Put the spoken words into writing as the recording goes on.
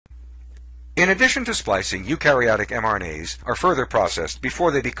In addition to splicing, eukaryotic mRNAs are further processed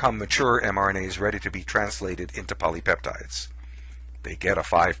before they become mature mRNAs ready to be translated into polypeptides. They get a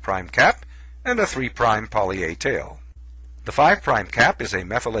 5' cap and a 3' PolyA tail. The 5' cap is a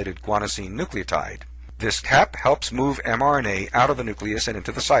methylated guanosine nucleotide. This cap helps move mRNA out of the nucleus and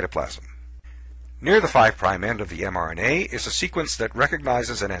into the cytoplasm. Near the 5' end of the mRNA is a sequence that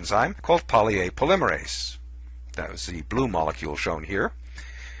recognizes an enzyme called PolyA polymerase. That was the blue molecule shown here,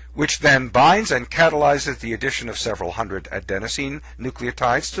 which then binds and catalyzes the addition of several hundred adenosine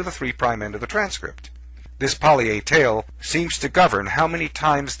nucleotides to the 3' end of the transcript. This PolyA tail seems to govern how many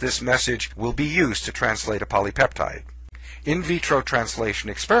times this message will be used to translate a polypeptide. In vitro translation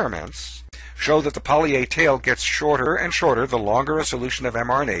experiments show that the PolyA tail gets shorter and shorter the longer a solution of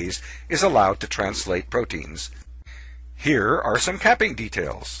mRNAs is allowed to translate proteins. Here are some capping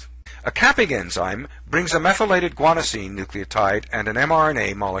details. A capping enzyme brings a methylated guanosine nucleotide and an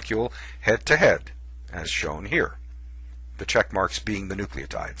mRNA molecule head-to-head, as shown here, the check marks being the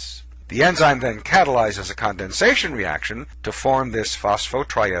nucleotides. The enzyme then catalyzes a condensation reaction to form this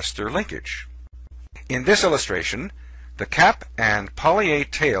phosphotriester linkage. In this illustration, the cap and PolyA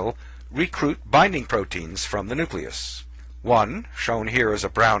tail recruit binding proteins from the nucleus. One, shown here as a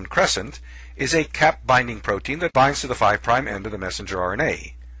brown crescent, is a cap binding protein that binds to the 5' end of the messenger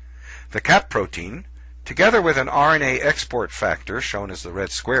RNA. The cap protein, together with an RNA export factor, shown as the red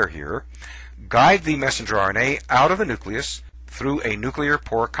square here, guide the messenger RNA out of the nucleus through a nuclear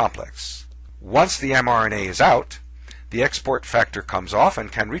pore complex. Once the mRNA is out, the export factor comes off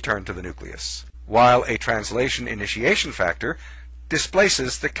and can return to the nucleus, while a translation initiation factor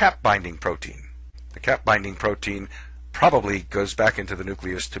displaces the cap binding protein. The cap binding protein probably goes back into the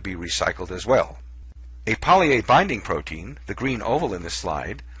nucleus to be recycled as well. A PolyA binding protein, the green oval in this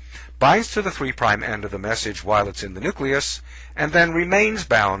slide, binds to the 3' end of the message while it's in the nucleus, and then remains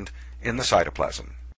bound in the cytoplasm.